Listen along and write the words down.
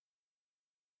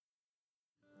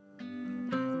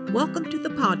Welcome to the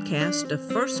podcast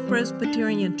of First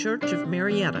Presbyterian Church of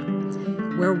Marietta,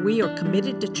 where we are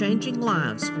committed to changing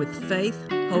lives with faith,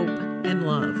 hope, and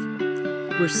love.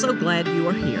 We're so glad you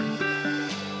are here.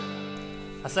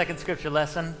 A second scripture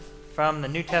lesson from the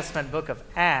New Testament book of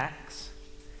Acts.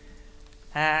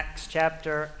 Acts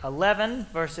chapter 11,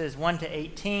 verses 1 to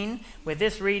 18. With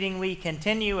this reading, we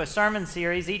continue a sermon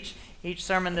series. Each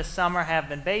sermon this summer have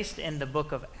been based in the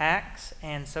book of Acts,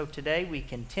 and so today we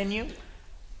continue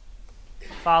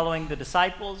following the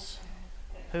disciples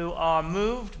who are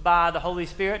moved by the Holy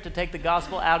Spirit to take the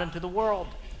gospel out into the world.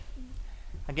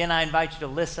 Again, I invite you to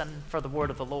listen for the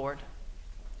word of the Lord.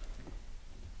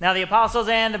 Now the apostles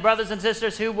and the brothers and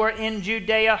sisters who were in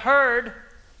Judea heard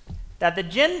that the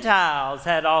Gentiles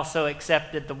had also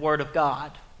accepted the word of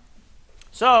God.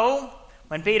 So,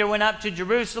 when Peter went up to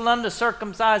Jerusalem, the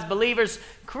circumcised believers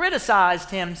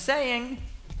criticized him, saying,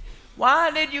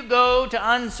 "Why did you go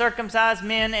to uncircumcised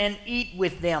men and eat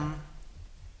with them?"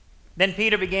 Then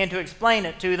Peter began to explain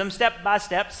it to them step by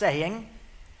step, saying,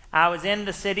 "I was in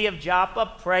the city of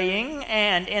Joppa praying,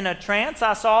 and in a trance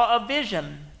I saw a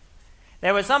vision.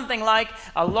 There was something like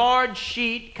a large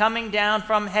sheet coming down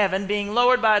from heaven, being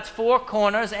lowered by its four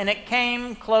corners, and it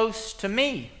came close to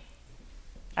me.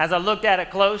 As I looked at it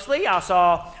closely, I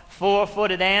saw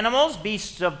four-footed animals,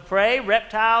 beasts of prey,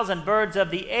 reptiles, and birds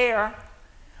of the air.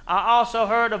 I also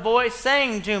heard a voice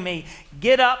saying to me,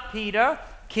 'Get up, Peter,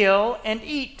 kill and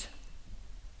eat.'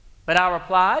 But I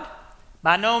replied,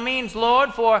 'By no means,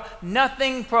 Lord, for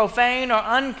nothing profane or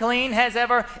unclean has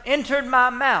ever entered my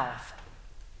mouth.'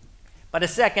 But a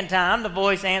second time the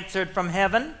voice answered from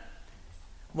heaven,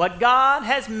 'What God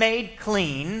has made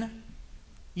clean,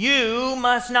 you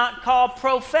must not call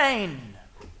profane.'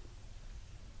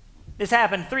 This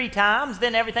happened 3 times,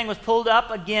 then everything was pulled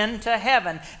up again to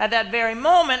heaven. At that very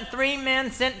moment, 3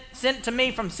 men sent to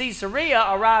me from Caesarea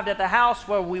arrived at the house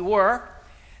where we were.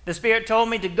 The Spirit told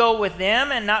me to go with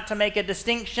them and not to make a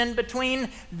distinction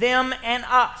between them and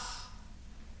us.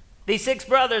 These 6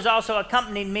 brothers also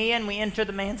accompanied me, and we entered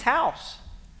the man's house.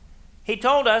 He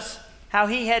told us how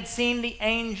he had seen the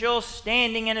angel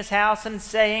standing in his house and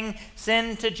saying,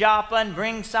 'Send to Joppa and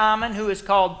bring Simon, who is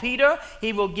called Peter.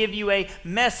 He will give you a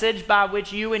message by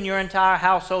which you and your entire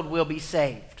household will be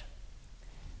saved.'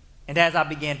 And as I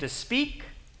began to speak,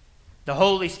 the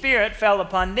Holy Spirit fell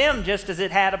upon them just as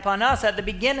it had upon us at the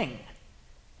beginning.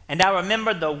 And I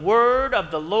remembered the word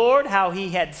of the Lord, how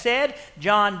he had said,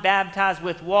 'John baptized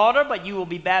with water, but you will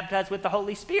be baptized with the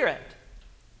Holy Spirit.'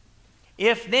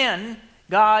 If then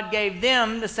God gave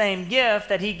them the same gift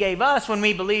that he gave us when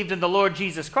we believed in the Lord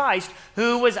Jesus Christ,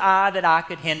 who was I that I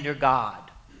could hinder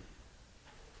God?"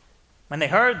 When they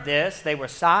heard this, they were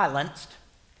silenced,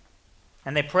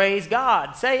 and they praised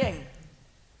God, saying,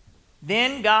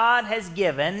 "Then God has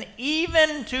given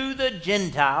even to the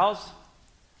Gentiles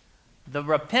the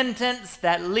repentance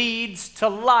that leads to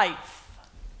life."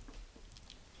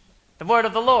 The word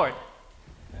of the Lord.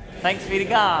 Thanks be to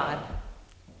God.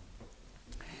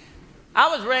 I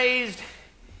was raised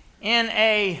in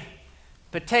a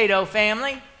potato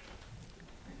family,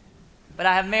 but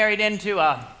I have married into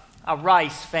a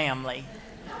rice family.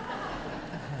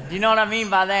 Do you know what I mean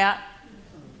by that?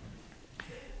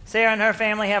 Sarah and her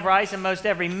family have rice in most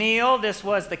every meal. This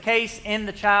was the case in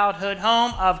the childhood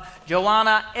home of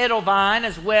Joanna Edelvine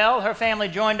as well. Her family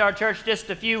joined our church just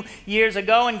a few years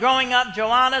ago, and growing up,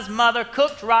 Joanna's mother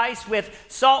cooked rice with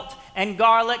salt and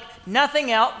garlic, nothing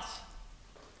else.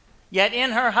 Yet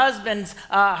in her husband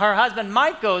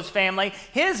Michael's family,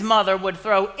 his mother would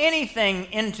throw anything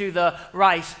into the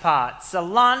rice pot.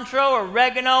 Cilantro,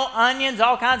 oregano, onions,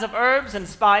 all kinds of herbs and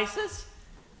spices.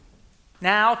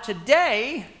 Now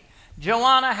today,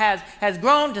 Joanna has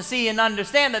grown to see and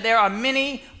understand that there are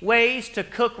many ways to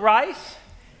cook rice.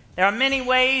 There are many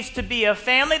ways to be a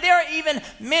family. There are even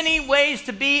many ways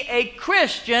to be a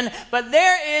Christian, but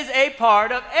there is a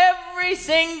part of every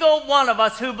single one of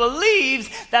us who believes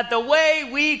that the way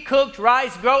we cooked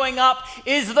rice growing up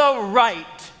is the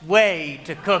right way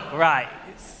to cook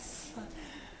rice.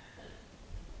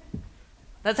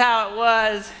 That's how it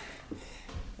was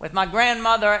with my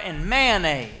grandmother and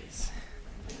mayonnaise.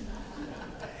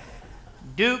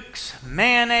 Duke's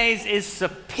mayonnaise is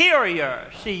superior,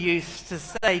 she used to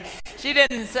say. She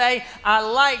didn't say, "I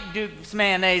like Duke's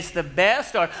mayonnaise the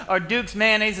best," or "Duke's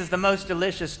mayonnaise is the most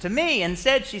delicious to me."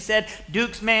 Instead, she said,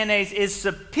 "Duke's mayonnaise is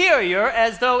superior,"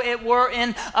 as though it were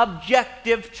in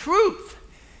objective truth.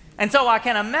 And so I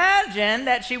can imagine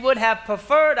that she would have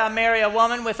preferred I marry a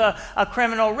woman with a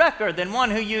criminal record than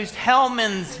one who used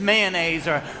Hellmann's mayonnaise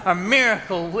or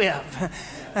Miracle Whip.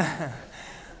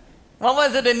 What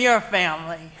was it in your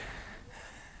family?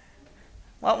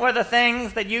 What were the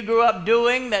things that you grew up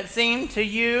doing that seemed to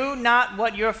you not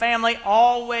what your family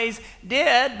always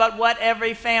did, but what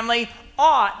every family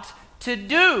ought to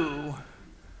do?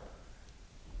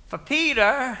 For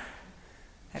Peter,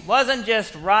 it wasn't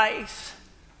just rice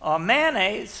or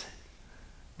mayonnaise,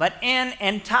 but an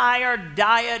entire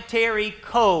dietary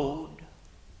code.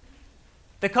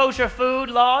 The kosher food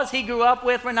laws he grew up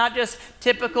with were not just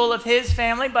typical of his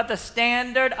family, but the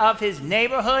standard of his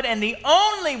neighborhood and the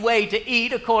only way to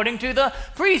eat according to the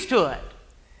priesthood.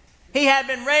 He had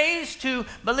been raised to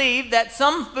believe that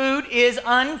some food is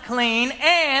unclean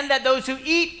and that those who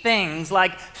eat things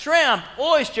like shrimp,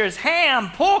 oysters, ham,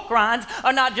 pork rinds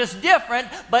are not just different,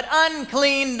 but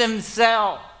unclean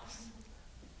themselves.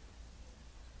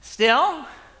 Still,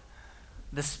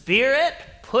 the Spirit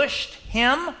pushed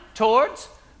him towards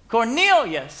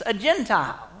Cornelius, a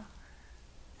Gentile.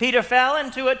 Peter fell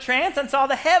into a trance and saw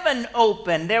the heaven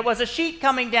open. There was a sheet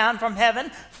coming down from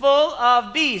heaven full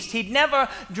of beasts. He'd never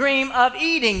dream of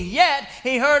eating. Yet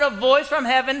he heard a voice from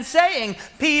heaven saying,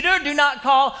 "Peter, do not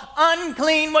call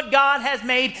unclean what God has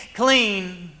made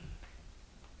clean."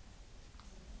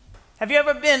 Have you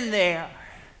ever been there?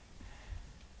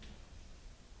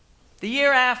 The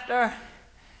year after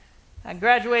I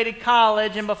graduated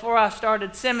college and before I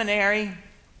started seminary,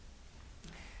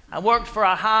 I worked for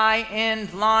a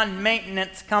high-end lawn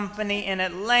maintenance company in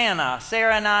Atlanta.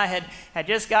 Sarah and I had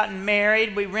just gotten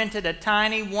married. We rented a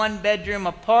tiny one-bedroom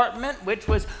apartment, which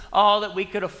was all that we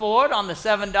could afford on the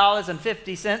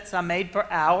 $7.50 I made per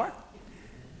hour.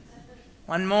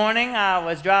 One morning, I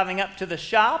was driving up to the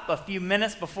shop a few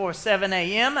minutes before 7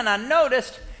 a.m., and I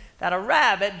noticed that a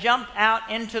rabbit jumped out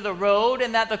into the road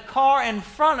and that the car in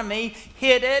front of me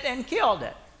hit it and killed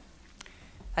it.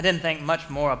 I didn't think much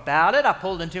more about it. I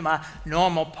pulled into my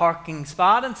normal parking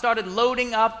spot and started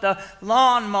loading up the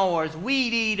lawnmowers,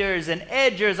 weed eaters, and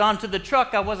edgers onto the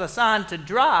truck I was assigned to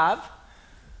drive.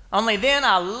 Only then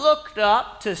I looked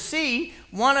up to see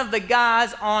one of the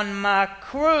guys on my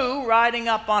crew riding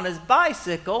up on his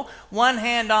bicycle, one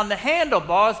hand on the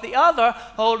handlebars, the other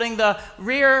holding the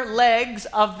rear legs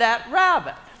of that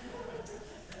rabbit.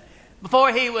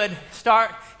 Before he would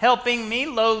start helping me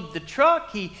load the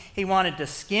truck, he wanted to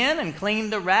skin and clean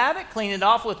the rabbit, clean it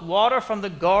off with water from the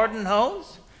garden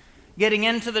hose. Getting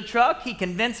into the truck, he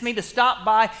convinced me to stop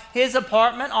by his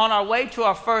apartment on our way to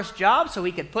our first job so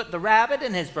he could put the rabbit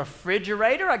in his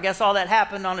refrigerator. I guess all that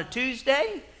happened on a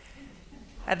Tuesday.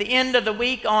 At the end of the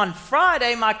week on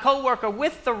Friday, my coworker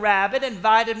with the rabbit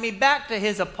invited me back to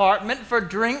his apartment for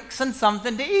drinks and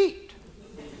something to eat.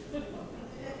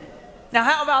 Now,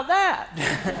 how about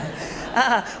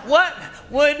that? What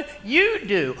would you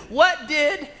do? What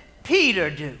did Peter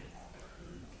do?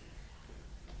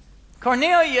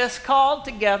 Cornelius called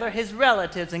together his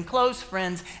relatives and close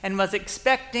friends and was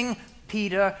expecting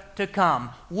Peter to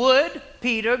come. Would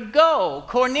Peter go?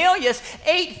 Cornelius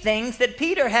ate things that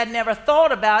Peter had never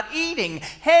thought about eating.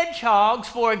 Hedgehogs,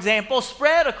 for example,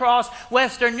 spread across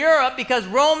Western Europe because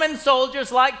Roman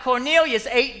soldiers like Cornelius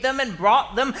ate them and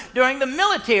brought them during the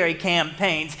military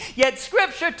campaigns. Yet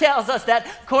Scripture tells us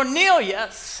that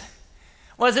Cornelius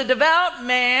was a devout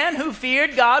man who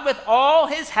feared God with all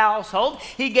his household.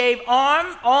 He gave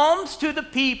alms to the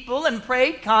people and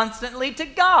prayed constantly to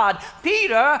God.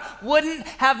 Peter wouldn't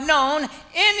have known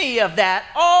any of that.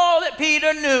 All that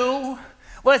Peter knew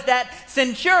was that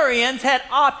centurions had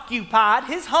occupied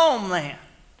his homeland.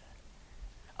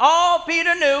 All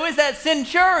Peter knew is that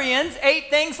centurions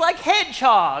ate things like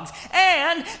hedgehogs,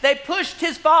 and they pushed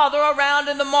his father around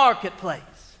in the marketplace.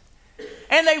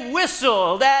 And they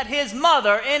whistled at his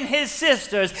mother and his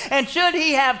sisters. And should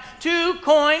he have 2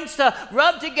 coins to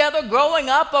rub together growing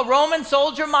up, a Roman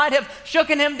soldier might have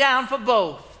shooken him down for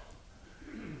both.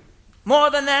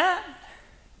 More than that,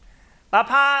 by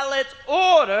Pilate's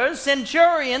orders,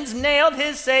 centurions nailed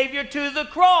his Savior to the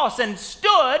cross and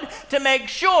stood to make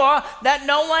sure that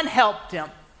no one helped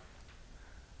him.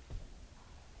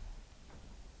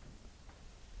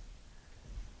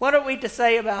 What are we to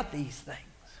say about these things?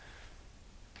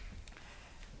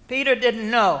 Peter didn't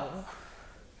know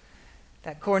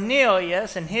that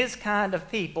Cornelius and his kind of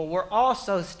people were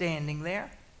also standing there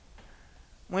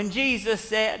when Jesus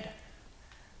said,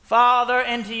 "Father,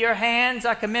 into your hands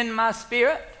I commend my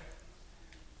spirit."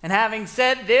 And having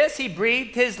said this, he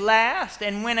breathed his last.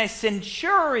 And when a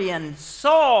centurion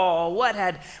saw what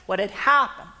had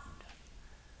happened,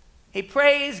 he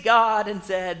praised God and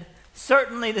said,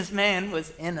 "Certainly this man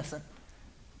was innocent."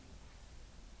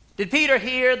 Did Peter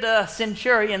hear the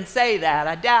centurion say that?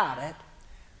 I doubt it.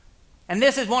 And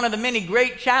this is one of the many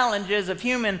great challenges of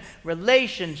human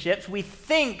relationships. We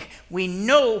think we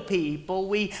know people.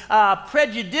 We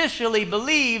prejudicially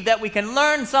believe that we can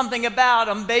learn something about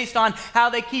them based on how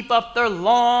they keep up their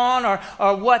lawn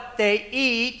or what they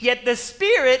eat. Yet the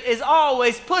Spirit is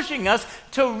always pushing us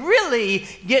to really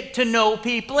get to know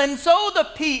people. And so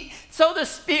the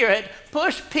Spirit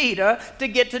pushed Peter to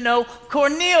get to know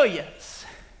Cornelius.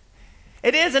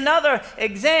 It is another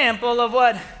example of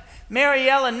what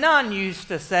Mariella Nunn used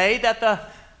to say, that the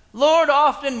Lord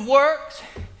often works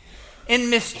in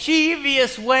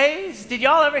mischievous ways. Did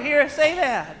y'all ever hear her say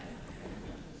that?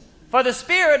 For the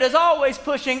Spirit is always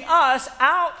pushing us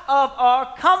out of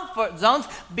our comfort zones,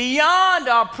 beyond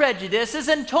our prejudices,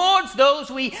 and towards those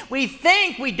we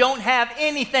think we don't have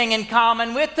anything in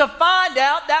common with, to find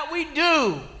out that we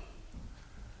do.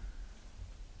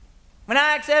 When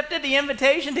I accepted the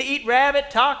invitation to eat rabbit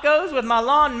tacos with my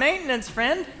lawn maintenance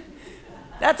friend,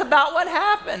 that's about what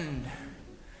happened.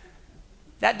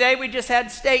 That day we just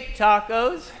had steak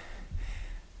tacos.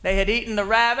 They had eaten the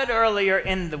rabbit earlier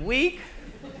in the week.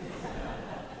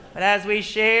 But as we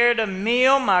shared a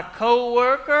meal, my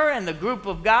co-worker and the group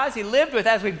of guys he lived with,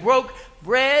 as we broke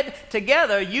bread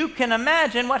together, you can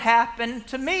imagine what happened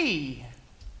to me.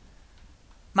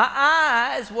 My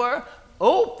eyes were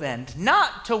opened,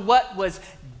 not to what was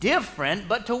different,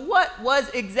 but to what was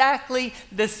exactly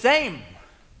the same.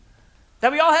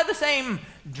 That we all had the same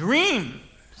dreams,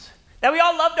 that we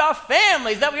all loved our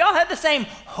families, that we all had the same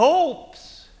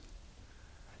hopes.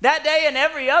 That day and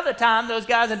every other time those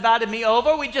guys invited me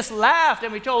over, we just laughed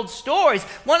and we told stories.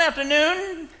 One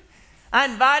afternoon, I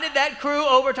invited that crew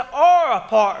over to our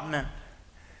apartment.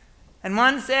 And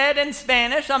one said in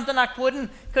Spanish something I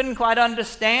couldn't quite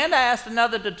understand. I asked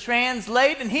another to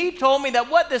translate, and he told me that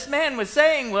what this man was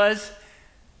saying was,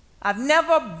 "I've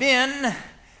never been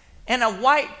in a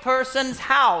white person's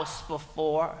house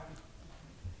before.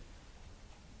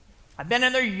 I've been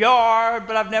in their yard,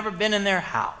 but I've never been in their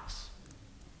house."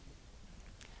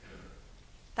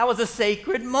 That was a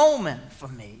sacred moment for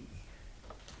me.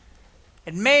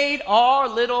 It made our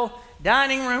little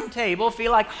dining room table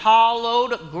feel like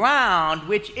hallowed ground,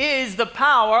 which is the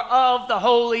power of the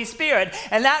Holy Spirit.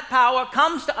 And that power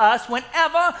comes to us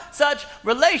whenever such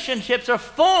relationships are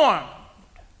formed.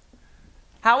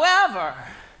 However,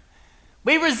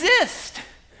 we resist.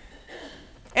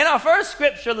 In our first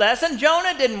scripture lesson,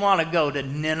 Jonah didn't want to go to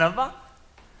Nineveh.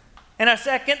 In our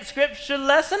second scripture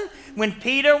lesson, when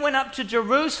Peter went up to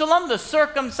Jerusalem, the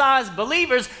circumcised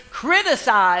believers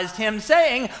criticized him,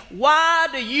 saying, "Why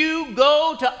do you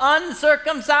go to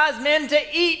uncircumcised men to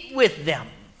eat with them?"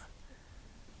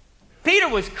 Peter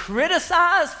was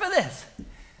criticized for this.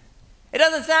 It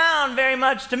doesn't sound very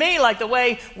much to me like the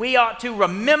way we ought to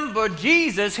remember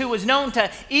Jesus, who was known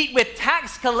to eat with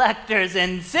tax collectors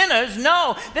and sinners.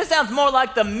 No, this sounds more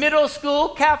like the middle school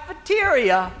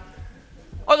cafeteria,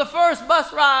 or the first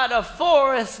bus ride of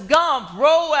Forrest Gump,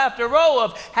 row after row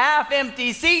of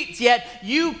half-empty seats, yet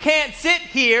you can't sit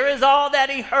here, is all that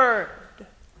he heard.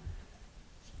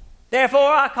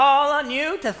 Therefore, I call on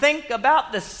you to think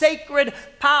about the sacred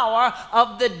power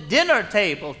of the dinner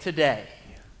table today.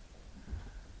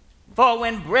 For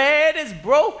when bread is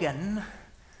broken,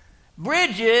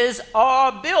 bridges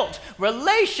are built.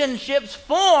 Relationships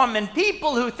form, and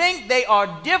people who think they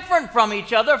are different from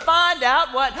each other find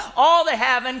out what all they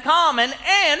have in common,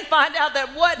 and find out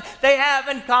that what they have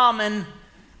in common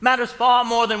matters far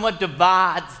more than what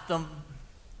divides them.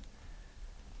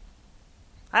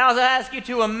 I also ask you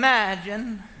to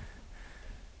imagine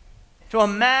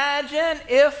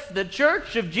if the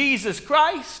Church of Jesus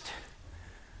Christ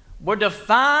were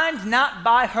defined not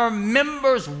by her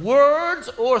members' words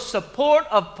or support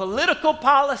of political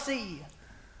policy,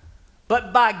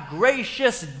 but by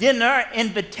gracious dinner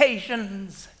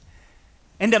invitations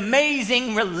and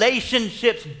amazing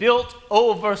relationships built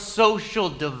over social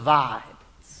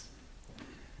divides.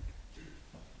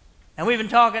 And we've been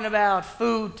talking about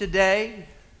food today,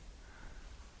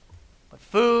 but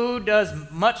food does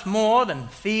much more than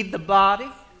feed the body.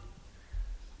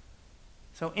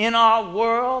 So in our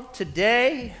world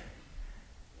today,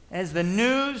 as the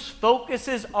news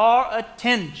focuses our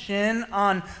attention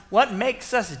on what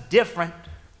makes us different,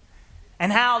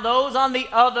 and how those on the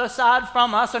other side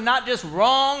from us are not just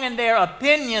wrong in their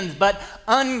opinions, but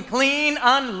unclean,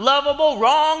 unlovable,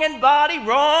 wrong in body,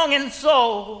 wrong in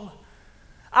soul,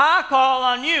 I call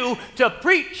on you to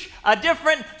preach a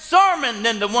different sermon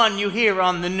than the one you hear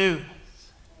on the news.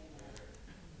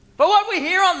 But what we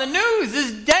hear on the news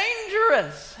is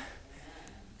dangerous,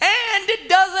 and it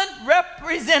doesn't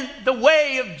represent the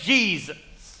way of Jesus.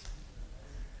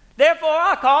 Therefore,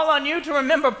 I call on you to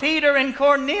remember Peter and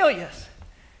Cornelius,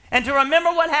 and to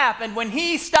remember what happened when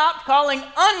he stopped calling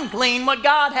unclean what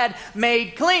God had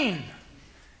made clean.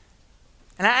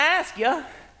 And I ask you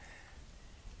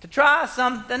to try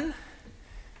something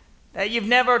that you've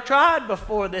never tried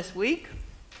before this week.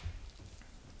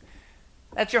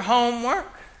 That's your homework.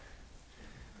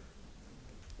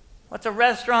 What's a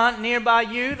restaurant nearby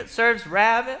you that serves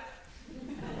rabbit?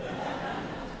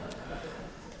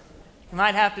 You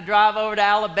might have to drive over to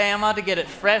Alabama to get it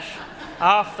fresh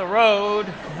off the road.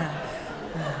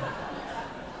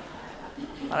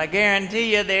 But I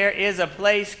guarantee you there is a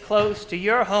place close to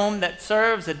your home that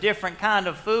serves a different kind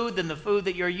of food than the food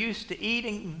that you're used to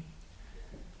eating.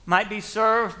 Might be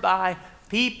served by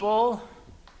people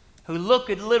who look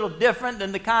a little different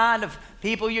than the kind of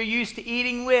people you're used to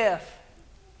eating with.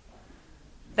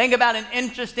 Think about an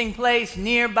interesting place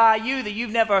nearby you that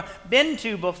you've never been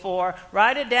to before.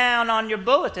 Write it down on your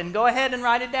bulletin. Go ahead and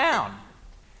write it down.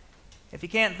 If you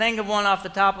can't think of one off the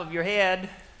top of your head,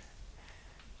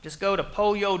 just go to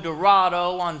Pollo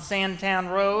Dorado on Sandtown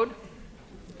Road.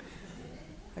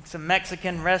 It's a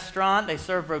Mexican restaurant. They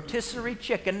serve rotisserie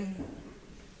chicken,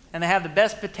 and they have the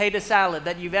best potato salad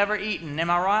that you've ever eaten. Am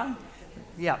I wrong?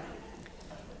 Yeah.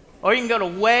 Or you can go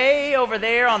to way over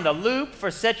there on the Loop for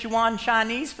Sichuan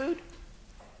Chinese food.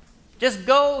 Just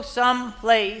go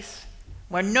someplace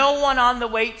where no one on the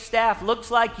wait staff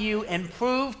looks like you and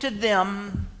prove to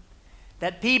them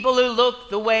that people who look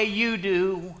the way you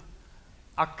do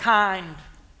are kind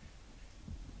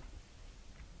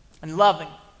and loving.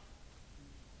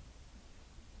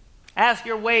 Ask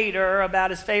your waiter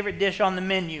about his favorite dish on the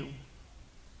menu.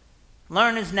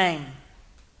 Learn his name.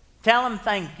 Tell him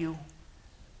thank you.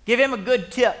 Give him a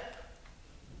good tip.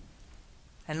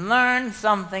 And learn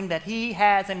something that he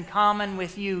has in common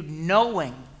with you,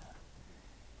 knowing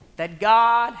that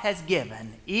God has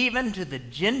given, even to the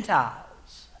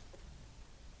Gentiles,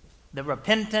 the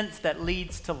repentance that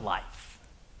leads to life.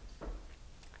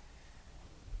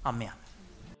 Amen.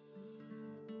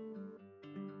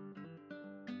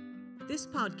 This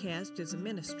podcast is a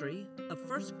ministry of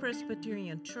First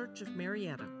Presbyterian Church of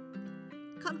Marietta.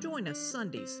 Come join us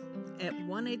Sundays at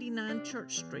 189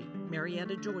 Church Street,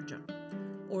 Marietta, Georgia,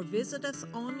 or visit us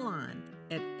online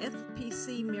at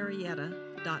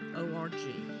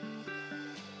fpcmarietta.org.